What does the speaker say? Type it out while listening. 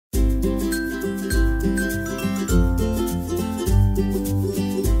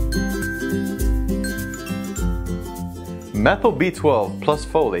Methyl B12 plus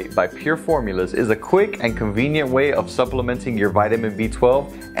folate by Pure Formulas is a quick and convenient way of supplementing your vitamin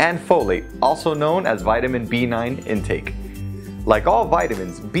B12 and folate, also known as vitamin B9 intake. Like all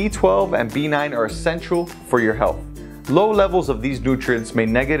vitamins, B12 and B9 are essential for your health. Low levels of these nutrients may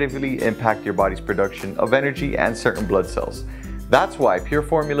negatively impact your body's production of energy and certain blood cells. That's why Pure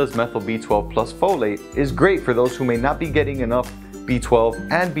Formulas Methyl B12 plus folate is great for those who may not be getting enough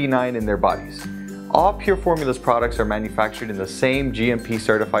B12 and B9 in their bodies. All Pure Formulas products are manufactured in the same GMP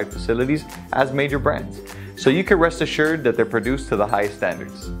certified facilities as major brands, so you can rest assured that they're produced to the highest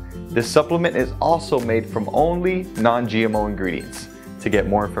standards. This supplement is also made from only non-GMO ingredients. To get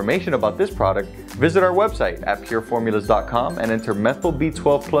more information about this product, visit our website at PureFormulas.com and enter Methyl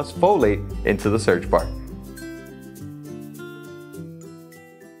B12 plus folate into the search bar.